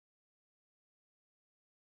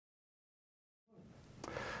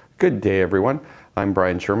Good day, everyone. I'm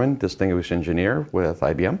Brian Sherman, Distinguished Engineer with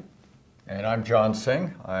IBM. And I'm John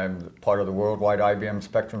Singh. I'm part of the worldwide IBM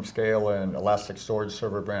Spectrum Scale and Elastic Storage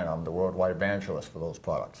Server brand. I'm the worldwide evangelist for those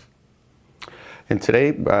products. And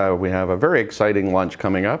today we have a very exciting launch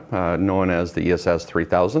coming up, known as the ESS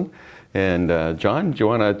 3000. And John, do you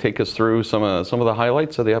want to take us through some of the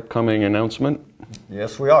highlights of the upcoming announcement?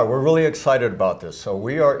 Yes, we are. We're really excited about this. So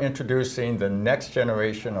we are introducing the next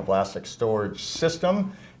generation of Elastic Storage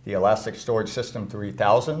System, the Elastic Storage System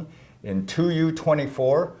 3000. In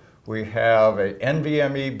 2U24, we have an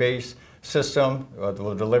NVMe-based system that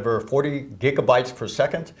will deliver 40 gigabytes per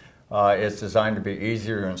second. It's designed to be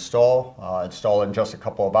easier to install. Install it in just a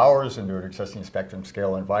couple of hours into an existing Spectrum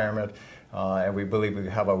Scale environment. And we believe we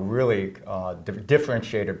have a really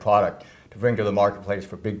differentiated product to bring to the marketplace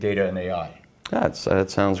for big data and AI. That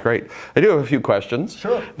sounds great. I do have a few questions.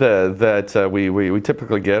 Sure. That we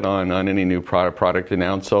typically get on any new product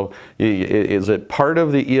announced. So is it part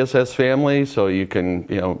of the ESS family, so you can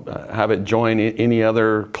have it join any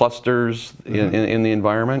other clusters in the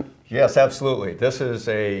environment? Yes, absolutely. This is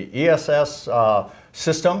a ESS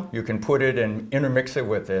system. You can put it and intermix it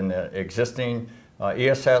within existing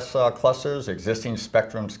ESS clusters, existing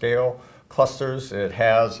Spectrum Scale clusters. It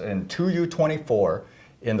has in 2U24.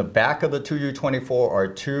 In the back of the 2U24 are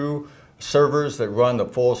two servers that run the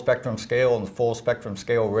full Spectrum Scale and the full Spectrum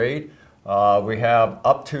Scale RAID. We have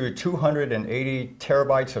up to 280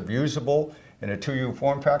 terabytes of usable in a 2U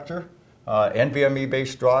form factor,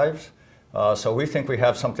 NVMe-based drives. So we think we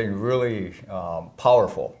have something really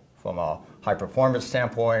powerful from a high performance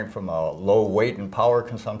standpoint, from a low weight and power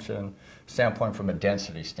consumption standpoint, from a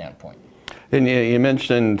density standpoint. And you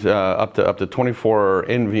mentioned up to 24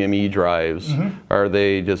 NVMe drives. Are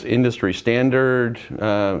they just industry standard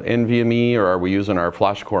NVMe, or are we using our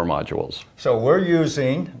FlashCore modules? So we're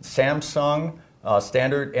using Samsung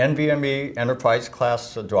standard NVMe enterprise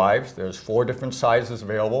class drives. There's 4 different sizes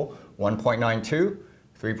available: 1.92,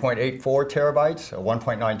 3.84 terabytes,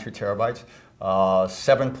 1.92 terabytes,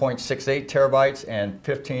 7.68 terabytes, and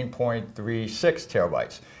 15.36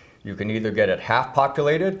 terabytes. You can either get it half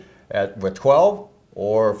populated with 12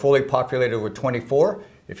 or fully populated with 24.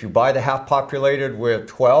 If you buy the half populated with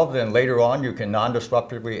 12, then later on you can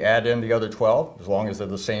non-disruptively add in the other 12, as long as they're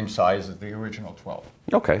the same size as the original 12.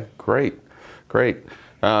 Okay, great, great.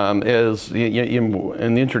 In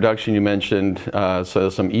the introduction you mentioned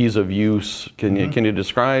some ease of use. Can you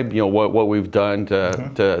describe what we've done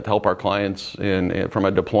to help our clients from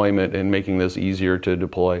a deployment and making this easier to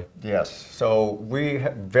deploy? Yes, so we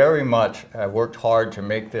very much have worked hard to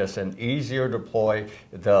make this an easier deploy,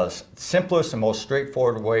 the simplest and most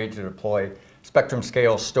straightforward way to deploy Spectrum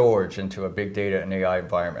Scale storage into a big data and AI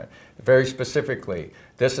environment. Very specifically,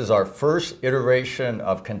 this is our first iteration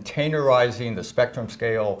of containerizing the Spectrum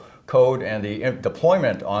Scale code, and the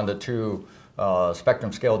deployment on the 2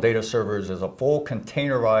 Spectrum Scale data servers is a full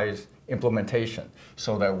containerized implementation,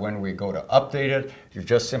 so that when we go to update it, you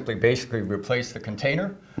just simply basically replace the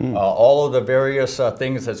container. All of the various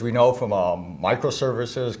things, as we know from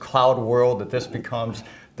microservices, cloud world, that this becomes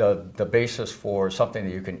the basis for something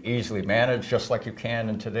that you can easily manage, just like you can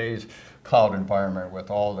in today's cloud environment with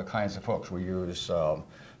all the kinds of hooks. We use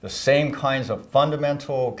the same kinds of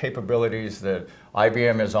fundamental capabilities that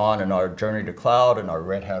IBM is on in our journey to cloud and our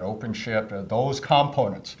Red Hat OpenShift. Those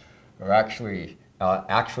components are actually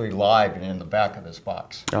live and in the back of this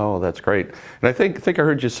box. Oh, that's great. And I think I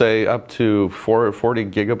heard you say up to 40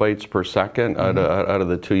 gigabytes per second out of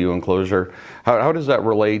the 2U enclosure. How does that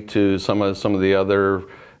relate to some of the other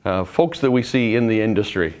folks that we see in the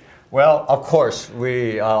industry? Well, of course,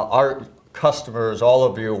 our customers, all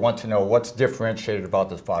of you, want to know what's differentiated about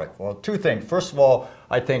this product. Well, 2 things. First of all,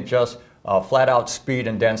 I think just flat out speed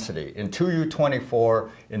and density. In 2U24,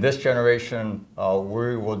 in this generation,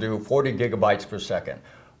 we will do 40 gigabytes per second.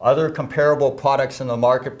 Other comparable products in the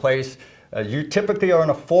marketplace, you typically are in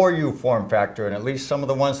a 4U form factor, and at least some of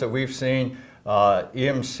the ones that we've seen,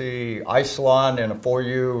 EMC, Isilon in a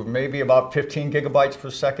 4U, maybe about 15 gigabytes per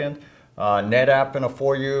second. NetApp in a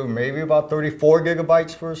 4U, maybe about 34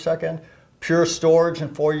 gigabytes per second. Pure Storage in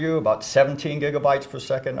 4U, about 17 gigabytes per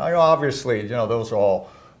second. I know, obviously, those are all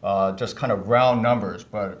just kind of round numbers,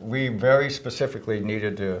 but we very specifically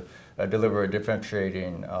needed to deliver a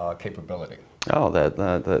differentiating capability. Oh,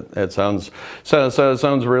 that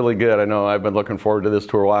sounds really good. I know I've been looking forward to this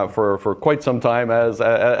tour for quite some time, as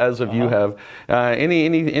of you have.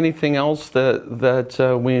 Anything else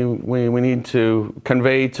that we need to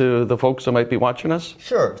convey to the folks that might be watching us?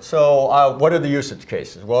 Sure. So, what are the usage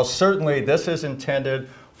cases? Well, certainly this is intended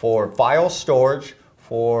for file storage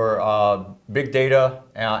for big data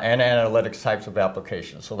and analytics types of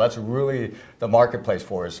applications. So that's really the marketplace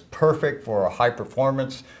for it. It's perfect for a high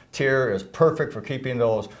performance tier. It's perfect for keeping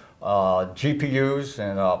those GPUs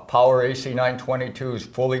and Power AC922s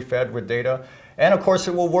fully fed with data. And of course,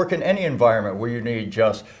 it will work in any environment where you need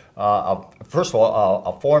just, first of all,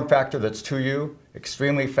 a form factor that's 2U,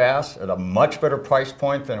 extremely fast, at a much better price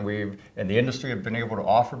point than we in the industry have been able to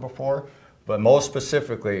offer before. But most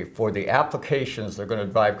specifically, for the applications that are going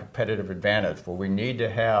to drive competitive advantage, where we need to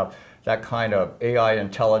have that kind of AI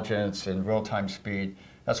intelligence and real-time speed,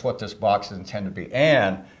 that's what this box is intended to be.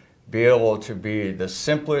 And be able to be the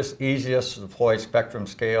simplest, easiest to deploy spectrum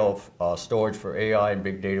scale storage for AI and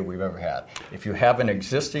big data we've ever had. If you have an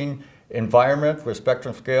existing environment with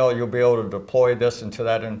spectrum scale, you'll be able to deploy this into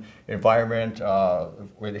that environment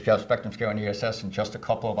if you have spectrum scale and ESS in just a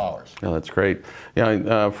couple of hours. Yeah, that's great.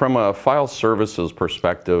 Yeah, from a file services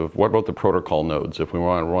perspective, what about the protocol nodes? If we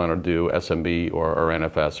want to do SMB or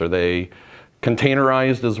NFS, are they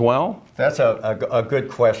containerized as well? That's a good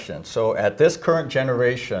question. So at this current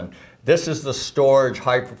generation, this is the storage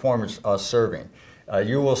high performance serving.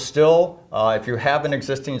 You will still, if you have an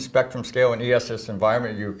existing spectrum scale and ESS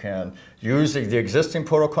environment, you can use the existing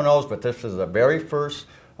protocol nodes, but this is the very first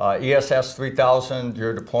ESS 3000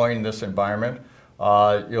 you're deploying in this environment.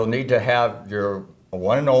 You'll need to have your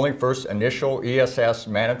one and only first initial ESS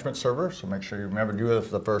management server, so make sure you remember to do this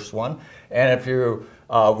the first one. And if you,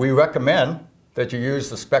 we recommend that you use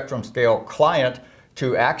the spectrum scale client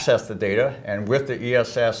to access the data, and with the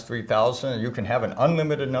ESS 3000, you can have an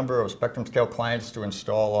unlimited number of spectrum scale clients to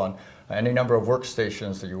install on any number of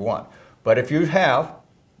workstations that you want. But if you have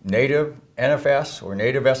native NFS or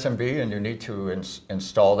native SMB and you need to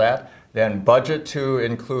install that, then budget to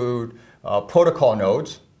include protocol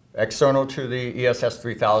nodes external to the ESS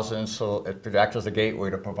 3000, so it acts as a gateway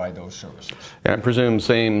to provide those services. And I presume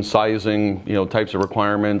same sizing, types of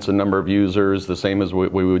requirements and number of users, the same as we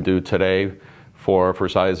would do today for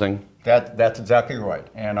sizing? That's exactly right.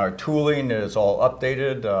 And our tooling is all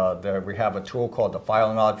updated. We have a tool called the File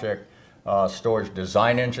and Object Storage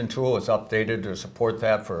Design Engine tool. It's updated to support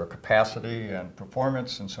that for capacity and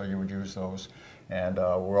performance, and so you would use those. And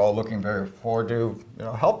we're all looking very forward to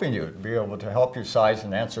helping you, to be able to help you size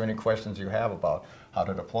and answer any questions you have about how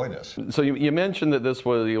to deploy this. So you mentioned that this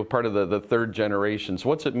was part of the third generation. So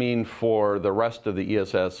what's it mean for the rest of the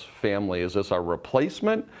ESS family? Is this a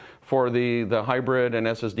replacement for the hybrid and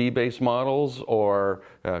SSD-based models, or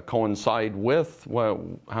coincide with?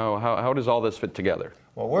 How does all this fit together?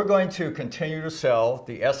 Well, we're going to continue to sell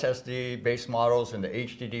the SSD-based models and the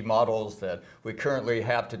HDD models that we currently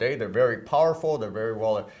have today. They're very powerful. They're very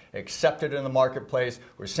well accepted in the marketplace.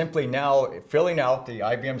 We're simply now filling out the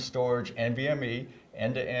IBM Storage NVMe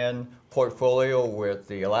end-to-end portfolio with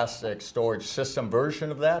the Elastic Storage System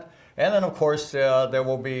version of that. And then, of course, there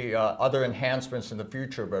will be other enhancements in the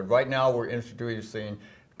future. But right now, we're introducing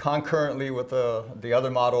concurrently with the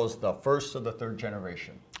other models, the first of the third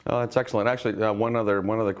generation. Oh, that's excellent. Actually, one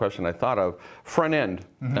other question I thought of: front end,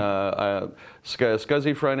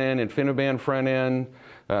 SCSI front end, InfiniBand front end,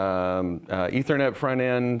 Ethernet front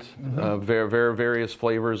end, various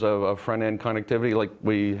flavors of front end connectivity like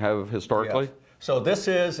we have historically. Yes. So this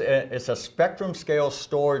is it's a spectrum scale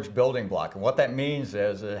storage building block, and what that means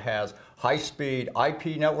is it has high-speed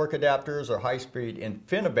IP network adapters or high-speed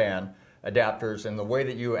InfiniBand adapters, and the way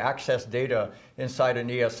that you access data inside an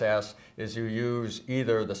ESS is you use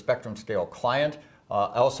either the spectrum scale client,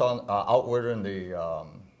 also outward in the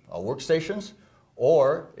workstations,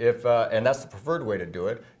 or if, and that's the preferred way to do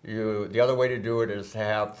it, the other way to do it is to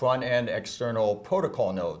have front-end external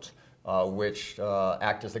protocol nodes, which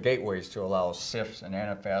act as the gateways to allow CIFS and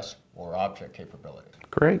NFS or object capabilities.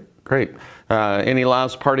 Great, great. Any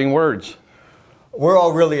last parting words? We're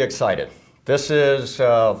all really excited. This is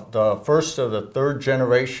the first of the third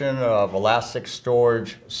generation of Elastic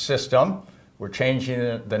Storage System. We're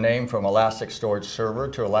changing the name from Elastic Storage Server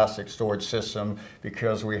to Elastic Storage System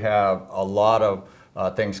because we have a lot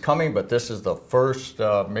of things coming, but this is the first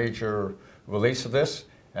major release of this,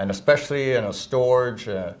 and especially in a storage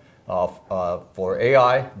for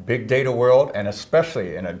AI, big data world, and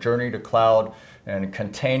especially in a journey to cloud and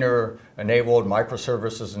container-enabled,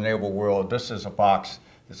 microservices-enabled world. This is a box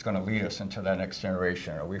that's going to lead us into that next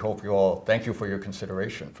generation. We hope you all, thank you for your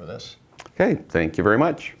consideration for this. Okay, thank you very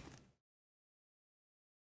much.